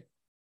median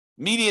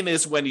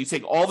is when you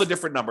take all the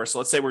different numbers. So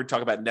let's say we're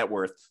talking about net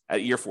worth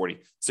at year 40.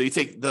 So you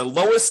take the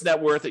lowest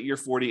net worth at year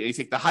 40 and you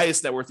take the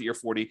highest net worth at year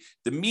 40.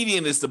 The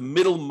median is the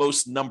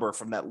middlemost number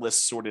from that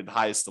list sorted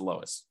highest to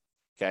lowest.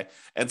 Okay.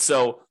 And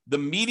so the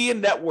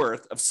median net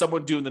worth of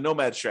someone doing the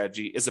Nomad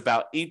strategy is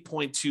about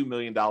 $8.2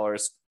 million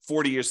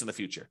 40 years in the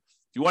future.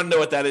 If you want to know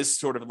what that is,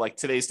 sort of like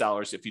today's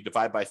dollars, if you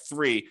divide by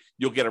 3,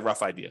 you'll get a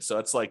rough idea. So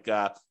it's like,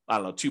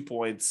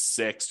 2.6,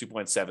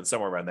 2.7,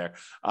 somewhere around there,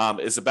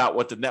 is about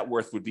what the net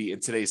worth would be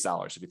in today's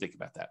dollars, if you think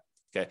about that.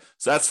 Okay.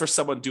 So that's for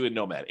someone doing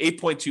Nomad.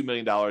 $8.2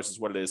 million is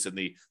what it is in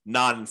the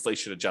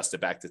non-inflation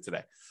adjusted back to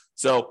today.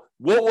 So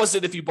what was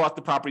it if you bought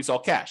the properties all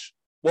cash?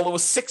 Well, it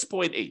was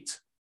 6.8,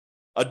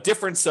 a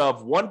difference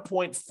of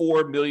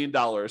 $1.4 million.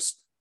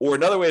 Or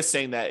another way of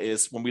saying that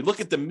is when we look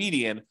at the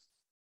median,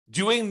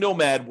 doing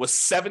Nomad was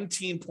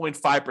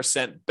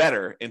 17.5%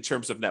 better in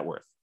terms of net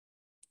worth.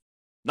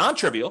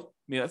 Non-trivial.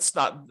 It's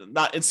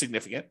not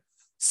insignificant.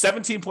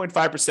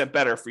 17.5%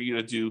 better for you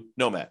to do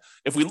Nomad.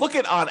 If we look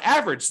at on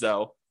average,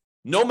 though,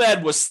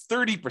 Nomad was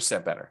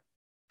 30% better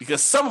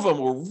because some of them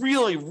were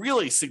really,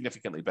 really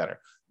significantly better.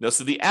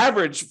 So the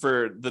average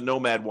for the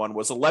Nomad one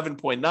was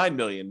 11.9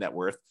 million net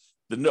worth.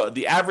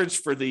 The average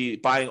for the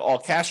buying all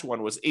cash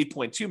one was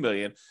 8.2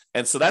 million.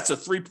 And so that's a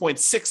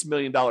 $3.6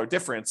 million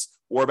difference,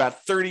 or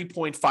about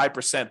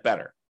 30.5%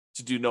 better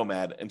to do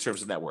Nomad in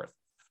terms of net worth.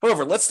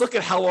 However, let's look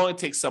at how long it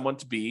takes someone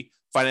to be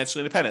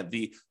financially independent.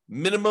 The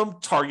minimum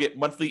target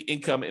monthly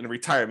income in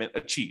retirement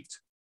achieved.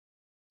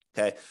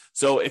 Okay.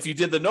 So if you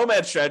did the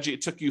Nomad strategy,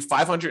 it took you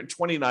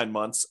 529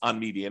 months on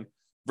median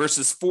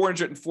versus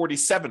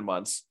 447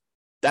 months.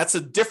 That's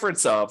a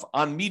difference of,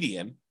 on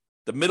median,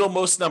 the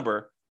middlemost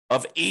number,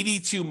 of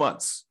 82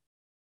 months.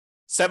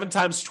 7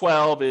 times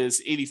 12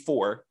 is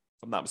 84,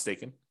 if I'm not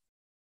mistaken.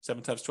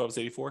 7 times 12 is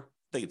 84. I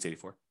think it's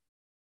 84.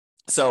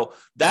 So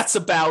that's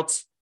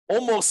about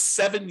almost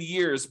 7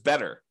 years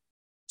better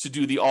to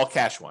do the all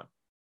cash one.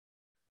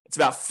 It's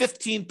about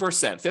 15%,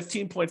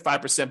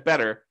 15.5%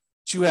 better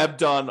to have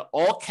done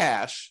all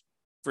cash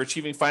for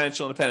achieving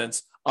financial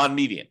independence on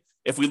median.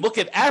 If we look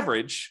at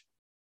average,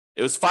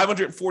 it was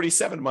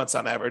 547 months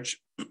on average,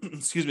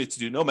 to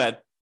do Nomad,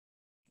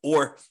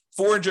 or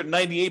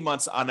 498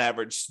 months on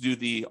average to do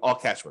the all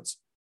cash ones.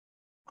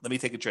 Let me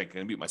take a drink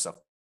and mute myself.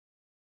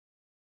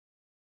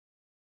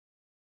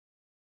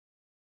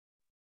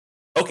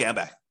 Okay, I'm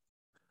back.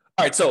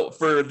 All right, so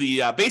for the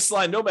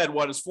baseline Nomad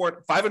one is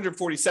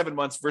 547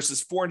 months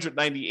versus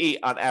 498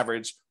 on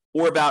average,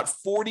 or about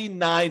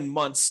 49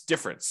 months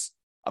difference.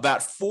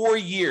 About 4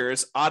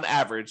 years on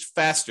average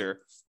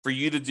faster for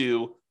you to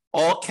do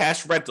all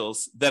cash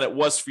rentals than it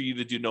was for you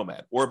to do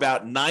Nomad, or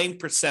about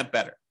 9%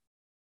 better.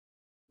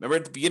 Remember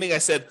at the beginning, I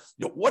said,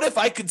 what if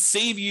I could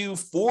save you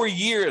 4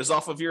 years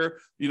off of your,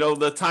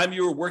 the time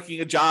you were working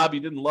a job you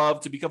didn't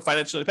love to become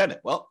financially independent?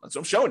 Well, that's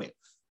what I'm showing you.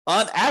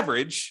 On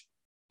average,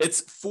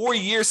 It's 4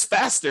 years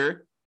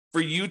faster for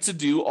you to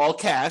do all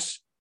cash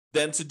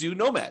than to do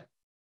Nomad.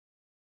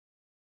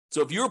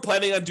 So if you were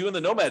planning on doing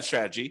the Nomad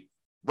strategy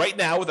right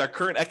now with our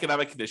current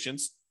economic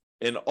conditions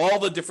in all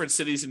the different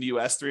cities in the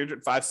US,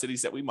 305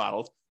 cities that we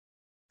modeled,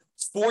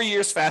 it's 4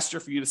 years faster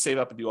for you to save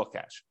up and do all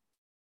cash.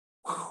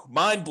 Whew,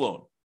 mind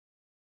blown.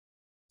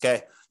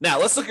 Okay, now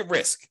let's look at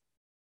risk.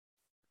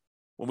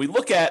 When we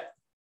look at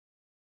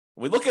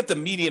the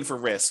median for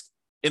risk,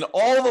 in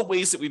all the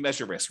ways that we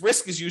measure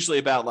risk is usually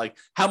about like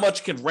how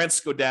much can rents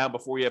go down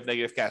before you have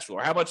negative cash flow,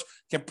 or how much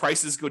can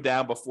prices go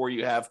down before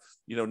you have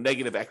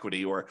negative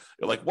equity, or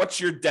like what's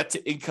your debt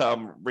to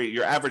income rate,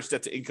 your average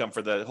debt to income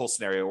for the whole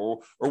scenario,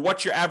 or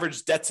what's your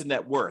average debt to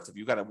net worth if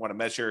you kind of want to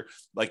measure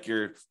like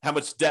how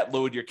much debt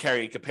load you're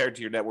carrying compared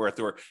to your net worth,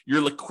 or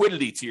your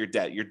liquidity to your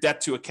debt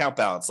to account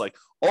balance. Like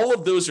all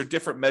of those are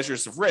different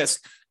measures of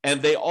risk,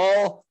 and a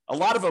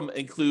lot of them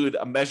include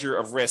a measure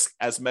of risk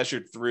as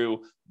measured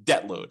through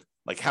debt load,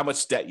 like how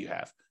much debt you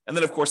have. And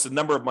then, of course, the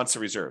number of months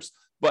of reserves.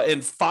 But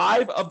in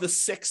 5 of the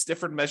 6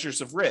 different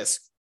measures of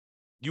risk,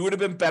 you would have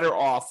been better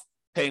off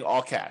paying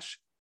all cash.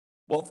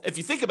 Well, if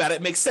you think about it,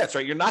 it makes sense,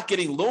 right? You're not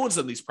getting loans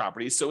on these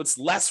properties, so it's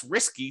less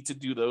risky to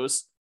do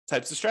those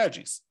types of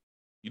strategies.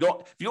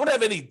 If you don't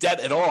have any debt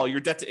at all, your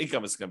debt to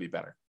income is going to be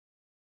better,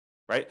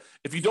 right?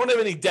 If you don't have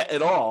any debt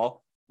at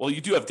all, well, you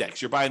do have debt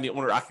because you're buying the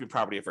owner-occupant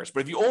property at first.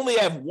 But if you only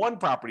have one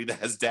property that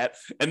has debt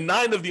and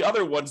 9 of the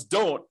other ones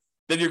don't,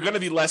 then you're going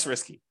to be less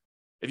risky.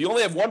 If you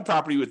only have one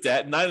property with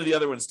debt, 9 of the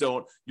other ones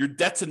don't, your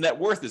debt to net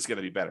worth is going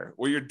to be better,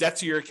 or your debt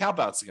to your account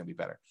balance is going to be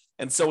better.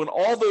 And so in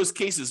all those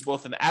cases,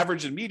 both in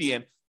average and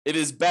median, it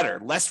is better,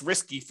 less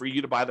risky for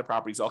you to buy the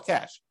properties all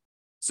cash.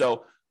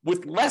 So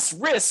with less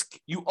risk,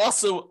 you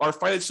also are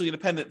financially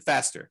independent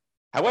faster.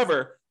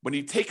 However, when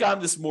you take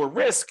on this more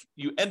risk,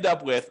 you end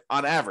up with,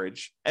 on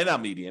average and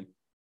on median,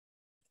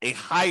 a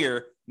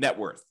higher net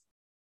worth.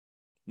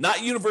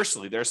 Not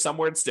universally. There's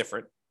somewhere it's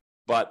different,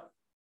 but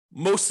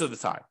most of the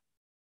time.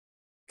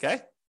 Okay?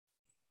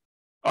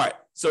 All right.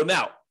 So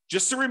now,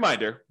 just a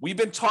reminder, we've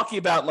been talking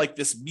about like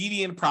this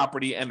median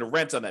property and the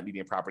rent on that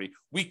median property.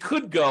 We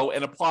could go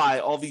and apply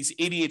all these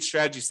 88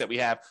 strategies that we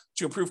have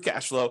to improve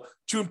cash flow,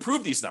 to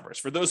improve these numbers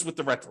for those with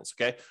the rentals.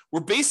 Okay? We're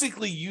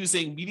basically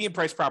using median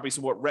price properties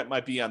and what rent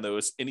might be on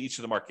those in each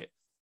of the market.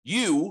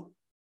 You,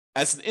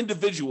 as an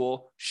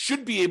individual,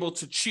 should be able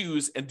to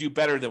choose and do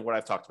better than what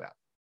I've talked about.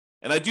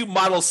 And I do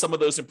model some of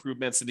those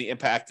improvements and the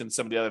impact and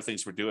some of the other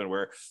things we're doing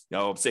where,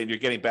 I'm saying you're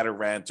getting better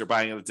rent or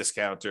buying at a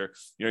discount, or,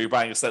 you're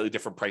buying a slightly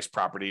different price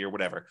property or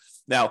whatever.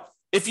 Now,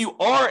 if you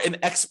are an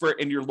expert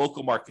in your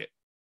local market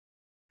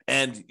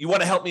and you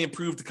want to help me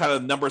improve the kind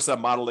of numbers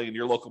I'm modeling in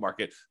your local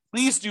market,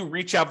 please do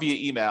reach out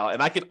via email,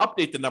 and I can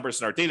update the numbers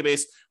in our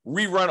database,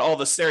 rerun all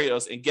the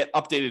scenarios, and get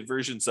updated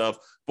versions of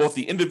both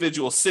the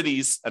individual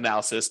cities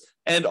analysis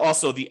and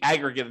also the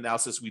aggregate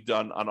analysis we've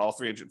done on all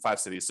 305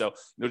 cities. So,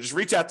 just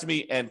reach out to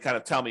me and kind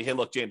of tell me, hey,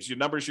 look, James, your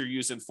numbers you're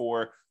using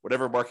for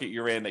whatever market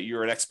you're in that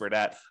you're an expert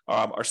at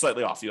are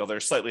slightly off. They're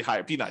slightly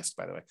higher. Be nice,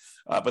 by the way,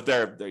 but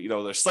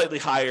they're slightly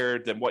higher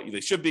than what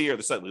they should be, or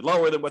they're slightly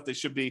lower than what they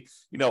should be.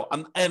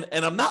 I'm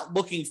not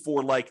looking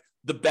for like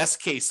the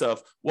best case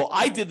of, well,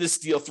 I did this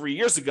deal 3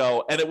 years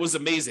ago and it was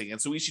amazing,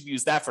 and so we should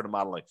use that for the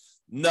modeling.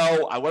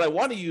 No, what I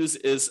want to use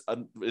is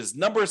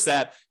numbers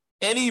that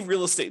any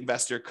real estate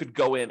investor could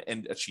go in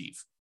and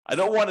achieve. I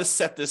don't want to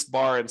set this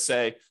bar and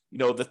say,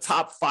 the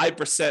top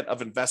 5%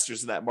 of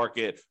investors in that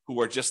market who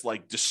are just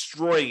like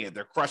destroying it,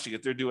 they're crushing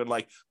it, they're doing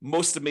like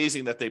most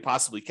amazing that they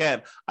possibly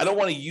can. I don't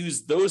want to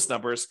use those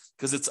numbers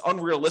because it's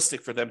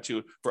unrealistic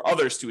for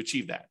others to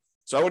achieve that.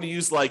 So I want to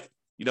use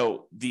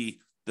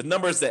the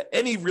numbers that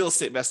any real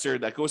estate investor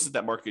that goes into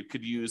that market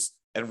could use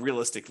and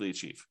realistically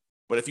achieve.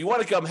 But if you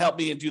want to come help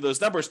me and do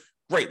those numbers,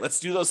 great, let's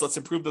do those. Let's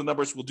improve the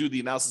numbers. We'll do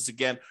the analysis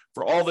again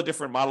for all the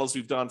different models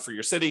we've done for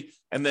your city.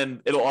 And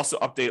then it'll also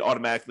update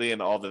automatically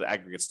and all the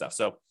aggregate stuff.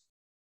 So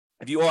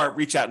if you are,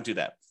 reach out and do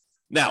that.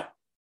 Now,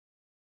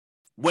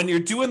 when you're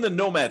doing the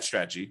Nomad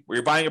strategy, where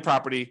you're buying a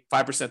property,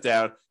 5%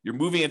 down, you're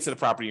moving into the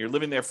property, you're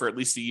living there for at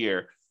least a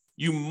year,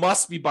 you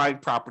must be buying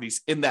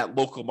properties in that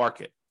local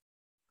market.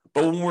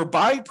 But when we're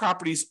buying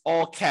properties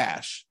all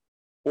cash,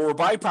 or we're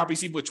buying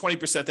properties even with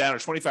 20% down or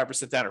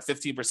 25% down or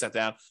 15%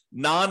 down,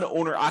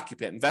 non-owner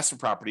occupant investment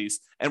properties,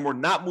 and we're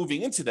not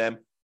moving into them,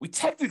 we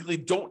technically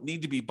don't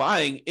need to be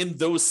buying in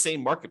those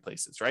same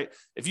marketplaces, right?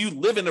 If you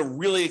live in a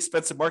really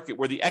expensive market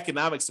where the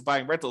economics of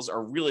buying rentals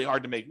are really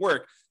hard to make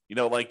work,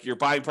 like you're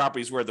buying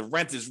properties where the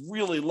rent is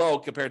really low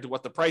compared to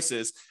what the price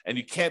is, and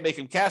you can't make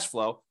them cash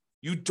flow,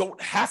 you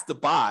don't have to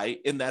buy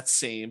in that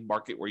same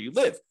market where you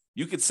live.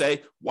 You could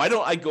say, why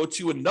don't I go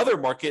to another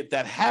market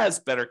that has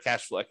better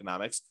cash flow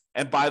economics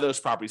and buy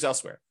those properties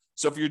elsewhere?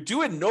 So if you're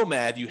doing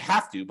Nomad, you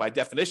have to, by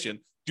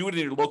definition, do it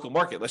in your local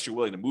market, unless you're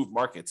willing to move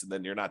markets, and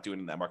then you're not doing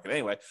it in that market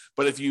anyway.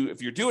 But if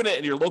you're doing it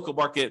in your local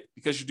market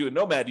because you're doing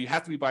Nomad, you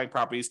have to be buying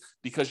properties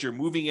because you're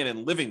moving in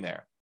and living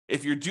there.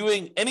 If you're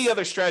doing any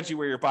other strategy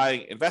where you're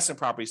buying investment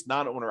properties,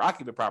 non-owner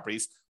occupant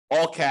properties,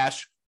 all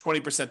cash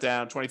 20%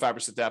 down,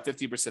 25% down,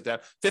 15% down,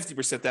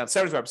 50% down,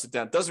 75%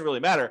 down, doesn't really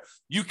matter.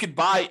 You can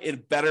buy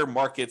in better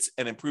markets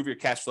and improve your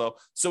cash flow.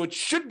 So it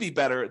should be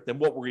better than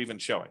what we're even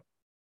showing.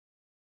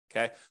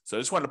 Okay. So I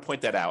just wanted to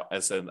point that out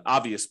as an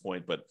obvious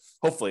point, but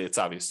hopefully it's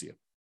obvious to you.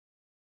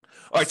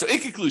 All right. So in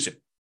conclusion,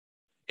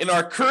 in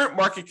our current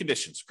market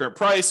conditions, current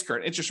price,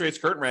 current interest rates,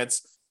 current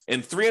rents,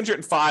 in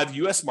 305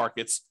 US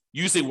markets,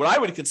 using what I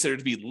would consider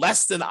to be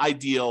less than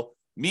ideal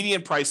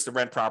median price to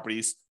rent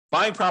properties,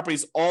 buying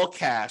properties all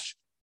cash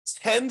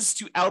tends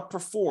to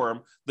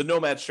outperform the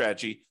Nomad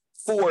strategy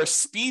for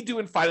speed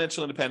to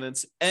financial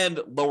independence and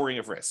lowering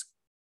of risk.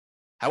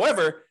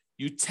 However,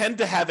 you tend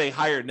to have a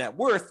higher net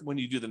worth when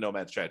you do the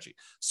Nomad strategy.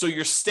 So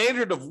your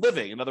standard of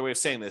living, another way of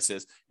saying this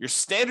is your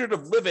standard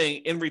of living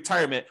in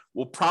retirement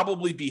will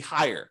probably be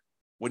higher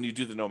when you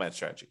do the Nomad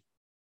strategy.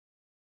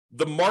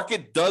 The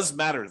market does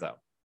matter though.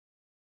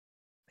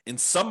 In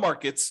some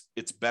markets,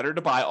 it's better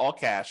to buy all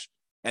cash,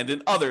 and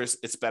in others,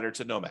 it's better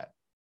to Nomad.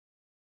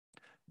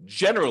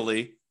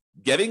 Generally,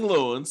 getting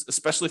loans,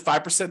 especially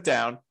 5%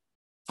 down,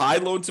 high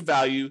loan to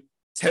value,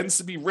 tends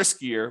to be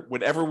riskier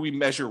whenever we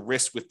measure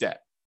risk with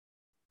debt.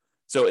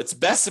 So it's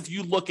best if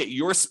you look at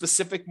your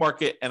specific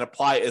market and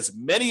apply as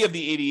many of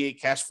the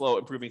 88 cash flow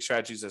improving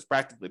strategies as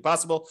practically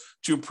possible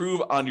to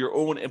improve on your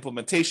own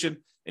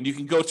implementation. And you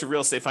can go to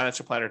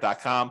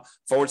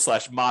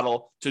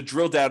realestatefinancialplanner.com/model to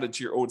drill down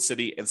into your own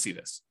city and see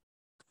this.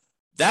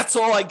 That's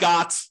all I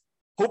got.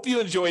 Hope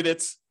you enjoyed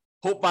it.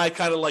 Hope my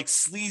kind of like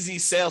sleazy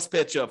sales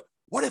pitch of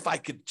what if I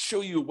could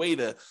show you a way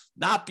to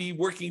not be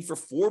working for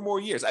 4 more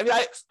years? I mean,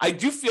 I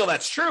do feel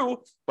that's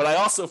true, but I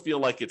also feel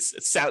like it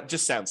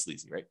just sounds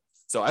sleazy, right?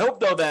 So I hope,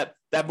 though, that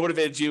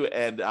motivated you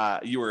and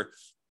you were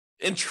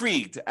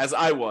intrigued, as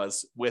I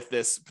was, with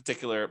this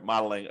particular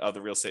modeling of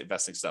the real estate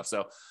investing stuff.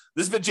 So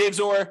this has been James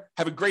Orr.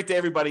 Have a great day,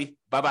 everybody.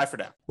 Bye-bye for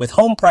now. With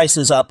home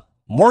prices up,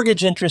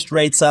 mortgage interest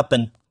rates up,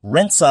 and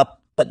rents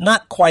up, but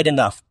not quite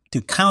enough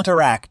to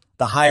counteract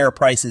the higher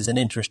prices and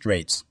interest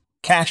rates,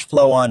 cash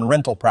flow on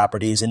rental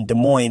properties in Des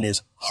Moines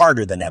is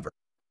harder than ever.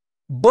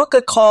 Book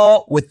a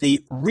call with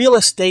the Real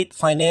Estate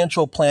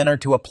Financial Planner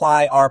to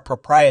apply our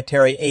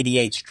proprietary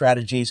 88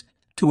 strategies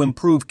to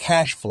improve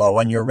cash flow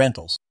on your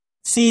rentals.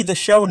 See the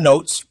show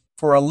notes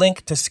for a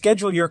link to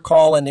schedule your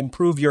call and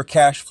improve your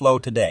cash flow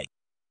today.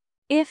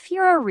 If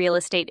you're a real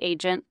estate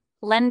agent,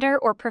 lender,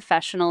 or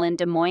professional in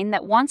Des Moines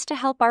that wants to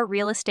help our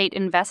real estate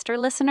investor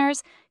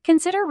listeners,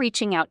 consider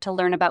reaching out to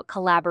learn about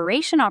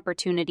collaboration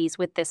opportunities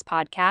with this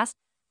podcast.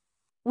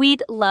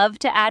 We'd love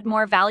to add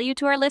more value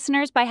to our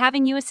listeners by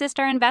having you assist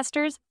our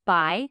investors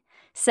buy,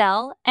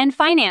 sell, and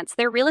finance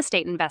their real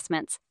estate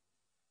investments.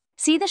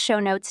 See the show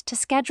notes to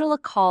schedule a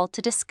call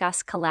to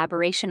discuss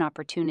collaboration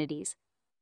opportunities.